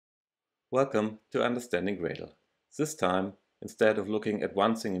Welcome to Understanding Gradle. This time, instead of looking at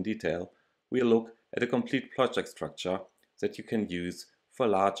one thing in detail, we'll look at a complete project structure that you can use for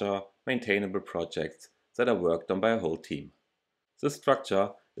larger, maintainable projects that are worked on by a whole team. This structure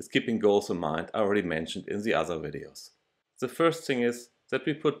is keeping goals in mind I already mentioned in the other videos. The first thing is that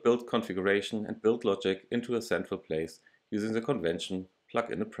we put build configuration and build logic into a central place using the convention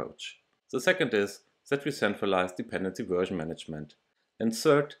plugin approach. The second is that we centralize dependency version management. And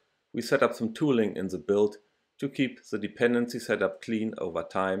third, we set up some tooling in the build to keep the dependency setup clean over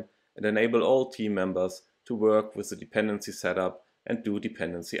time and enable all team members to work with the dependency setup and do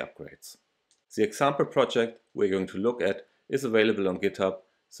dependency upgrades. The example project we're going to look at is available on GitHub,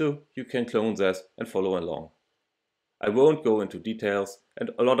 so you can clone this and follow along. I won't go into details,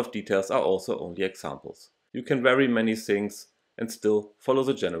 and a lot of details are also only examples. You can vary many things and still follow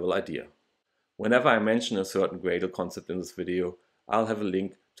the general idea. Whenever I mention a certain Gradle concept in this video, I'll have a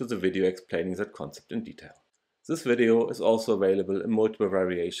link to the video explaining that concept in detail. This video is also available in multiple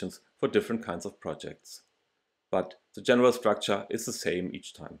variations for different kinds of projects. But the general structure is the same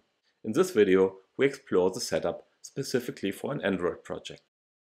each time. In this video, we explore the setup specifically for an Android project.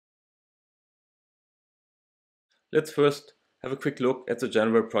 Let's first have a quick look at the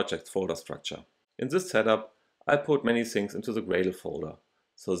general project folder structure. In this setup, I put many things into the Gradle folder.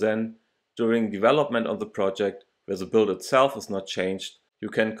 So then, during development of the project, where the build itself is not changed, you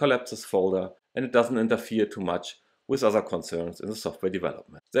can collapse this folder and it doesn't interfere too much with other concerns in the software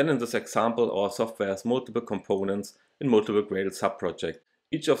development. Then in this example, our software has multiple components in multiple Gradle subprojects.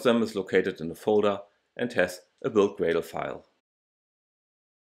 Each of them is located in a folder and has a build Gradle file.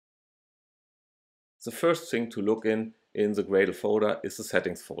 The first thing to look in the Gradle folder is the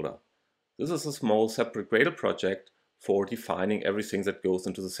settings folder. This is a small separate Gradle project for defining everything that goes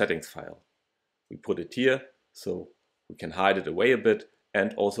into the settings file. We put it here so we can hide it away a bit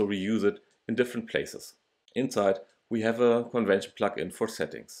and also reuse it in different places. Inside we have a convention plugin for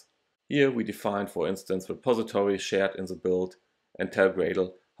settings. Here we define, for instance, repositories shared in the build and tell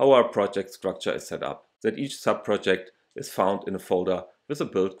Gradle how our project structure is set up, that each subproject is found in a folder with a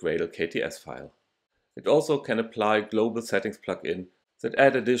build Gradle KTS file. It also can apply global settings plugin that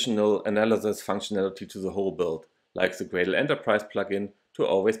add additional analysis functionality to the whole build, like the Gradle Enterprise plugin to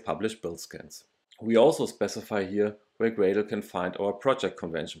always publish build scans. We also specify here where Gradle can find our project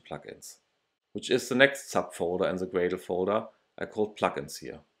convention plugins, which is the next subfolder in the Gradle folder I called plugins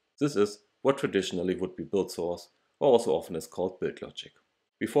here. This is what traditionally would be build source, or also often is called build logic.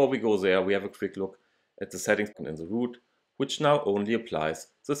 Before we go there, we have a quick look at the settings in the root, which now only applies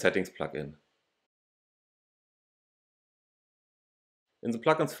the settings plugin. In the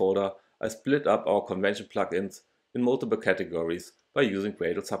plugins folder, I split up our convention plugins in multiple categories by using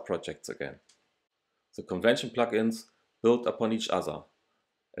Gradle subprojects again. The convention plugins build upon each other.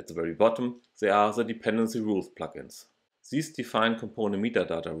 At the very bottom, there are the dependency rules plugins. These define component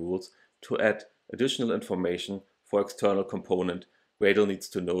metadata rules to add additional information for external component Gradle needs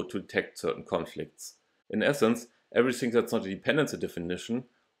to know to detect certain conflicts. In essence, everything that's not a dependency definition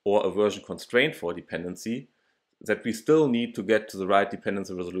or a version constraint for a dependency that we still need to get to the right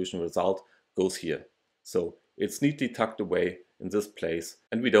dependency resolution result goes here. So it's neatly tucked away in this place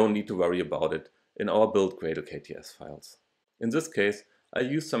and we don't need to worry about it in our build Gradle KTS files. In this case, I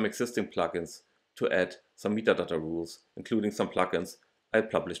use some existing plugins to add some metadata rules, including some plugins I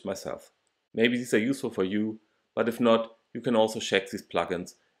published myself. Maybe these are useful for you, but if not, you can also check these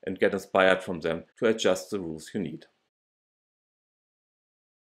plugins and get inspired from them to adjust the rules you need.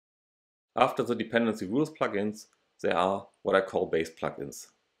 After the dependency rules plugins, there are what I call base plugins.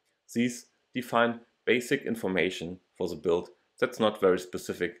 These define basic information for the build that's not very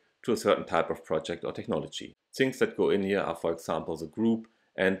specific to a certain type of project or technology. Things that go in here are, for example, the group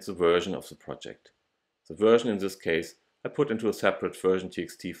and the version of the project. The version in this case I put into a separate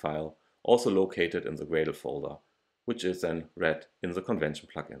version.txt file, also located in the Gradle folder, which is then read in the convention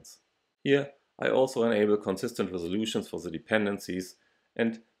plugins. Here I also enable consistent resolutions for the dependencies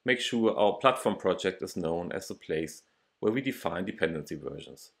and make sure our platform project is known as the place where we define dependency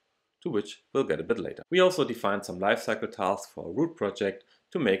versions, to which we'll get a bit later. We also define some lifecycle tasks for our root project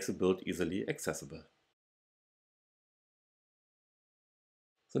to make the build easily accessible.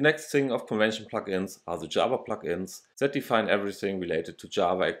 The next thing of convention plugins are the Java plugins that define everything related to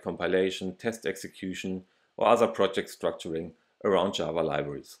Java compilation, test execution, or other project structuring around Java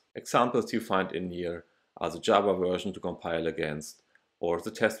libraries. Examples you find in here are the Java version to compile against, or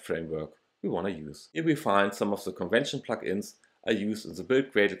the test framework we want to use. Here we find some of the convention plugins I use in the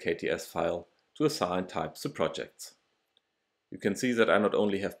build Gradle KTS file to assign types to projects. You can see that I not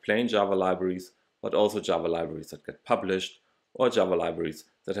only have plain Java libraries, but also Java libraries that get published, or Java libraries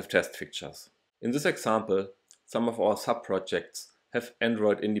that have test fixtures. In this example, some of our sub-projects have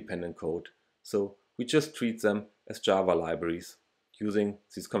Android-independent code, so we just treat them as Java libraries using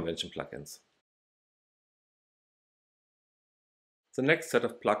these convention plugins. The next set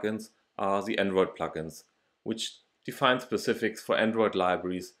of plugins are the Android plugins, which define specifics for Android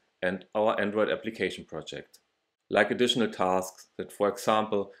libraries and our Android application project, like additional tasks that, for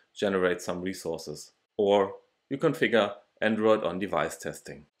example, generate some resources, or you configure Android on-device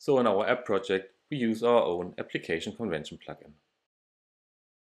testing. So in our app project, we use our own application convention plugin.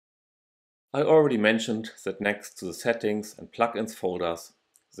 I already mentioned that next to the settings and plugins folders,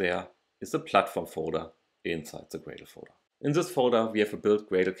 there is a platform folder inside the Gradle folder. In this folder, we have a build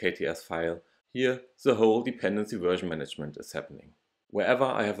Gradle KTS file. Here, the whole dependency version management is happening. Wherever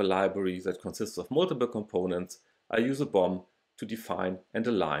I have a library that consists of multiple components, I use a BOM to define and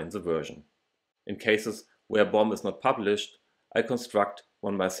align the version. In cases where a BOM is not published, I construct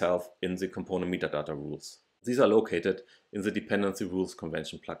one myself in the component metadata rules. These are located in the dependency rules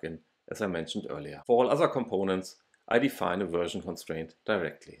convention plugin, as I mentioned earlier. For all other components, I define a version constraint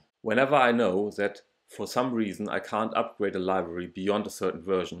directly. Whenever I know that for some reason I can't upgrade a library beyond a certain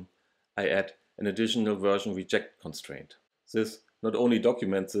version, I add an additional version reject constraint. This not only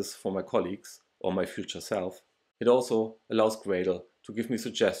documents this for my colleagues or my future self, it also allows Gradle to give me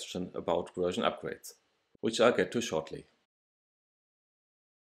suggestions about version upgrades, which I'll get to shortly.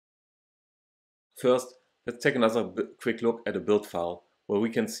 First, let's take another quick look at a build file where we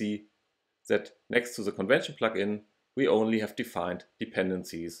can see that next to the convention plugin, we only have defined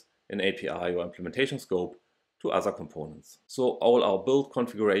dependencies in API or implementation scope to other components. So all our build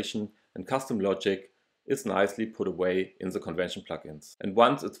configuration and custom logic is nicely put away in the convention plugins. And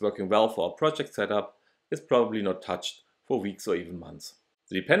once it's working well for our project setup, it's probably not touched for weeks or even months.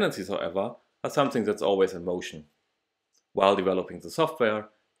 The dependencies, however, are something that's always in motion. While developing the software,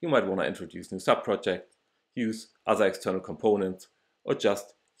 you might want to introduce new sub-projects, use other external components, or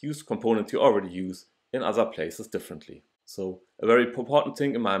just use components you already use in other places differently. So a very important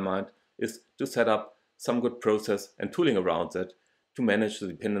thing in my mind is to set up some good process and tooling around that to manage the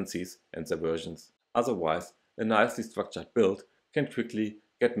dependencies and their versions. Otherwise, a nicely structured build can quickly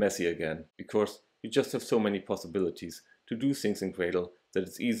get messy again, because you just have so many possibilities to do things in Gradle that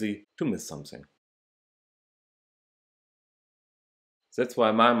it's easy to miss something. That's why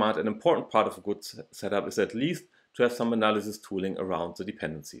in my mind an important part of a good setup is at least to have some analysis tooling around the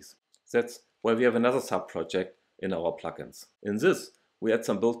dependencies. That's why we have another sub-project in our plugins. In this, we add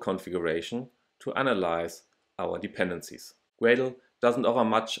some build configuration to analyze our dependencies. Gradle doesn't offer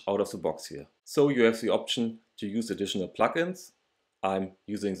much out of the box here. So you have the option to use additional plugins. I'm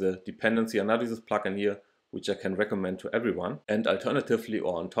using the dependency analysis plugin here, which I can recommend to everyone. And alternatively,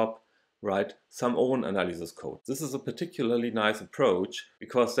 or on top, write some own analysis code. This is a particularly nice approach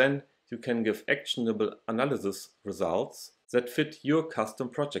because then you can give actionable analysis results that fit your custom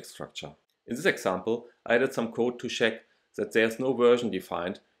project structure. In this example, I added some code to check that there's no version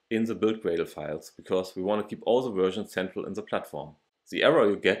defined in the build Gradle files because we want to keep all the versions central in the platform. The error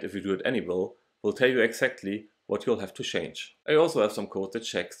you get if you do it anyway will tell you exactly what you'll have to change. I also have some code that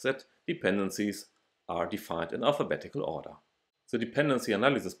checks that dependencies are defined in alphabetical order. The dependency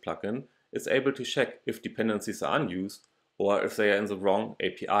analysis plugin is able to check if dependencies are unused or if they are in the wrong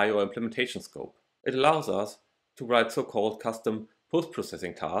API or implementation scope. It allows us to write so-called custom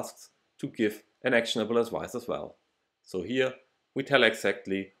post-processing tasks to give an actionable advice as well. So here we tell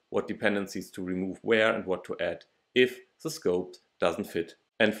exactly what dependencies to remove where and what to add if the scope doesn't fit.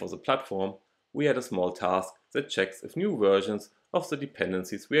 And for the platform, we add a small task that checks if new versions of the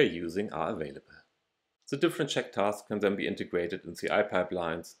dependencies we are using are available. The different check tasks can then be integrated in CI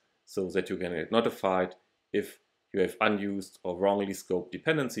pipelines so that you can get notified if you have unused or wrongly scoped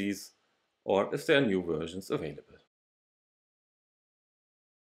dependencies or if there are new versions available.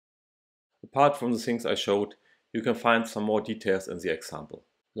 Apart from the things I showed, you can find some more details in the example.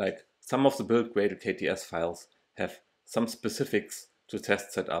 Like some of the build Gradle KTS files have some specifics to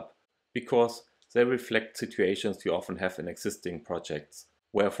test setup because they reflect situations you often have in existing projects,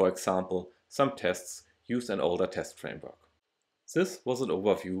 where, for example, some tests use an older test framework. This was an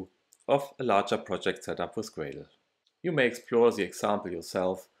overview of a larger project setup with Gradle. You may explore the example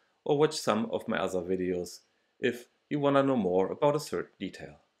yourself or watch some of my other videos if you want to know more about a certain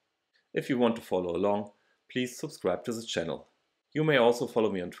detail. If you want to follow along, please subscribe to the channel. You may also follow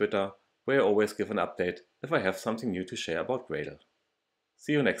me on Twitter, where I always give an update if I have something new to share about Gradle.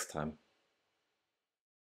 See you next time.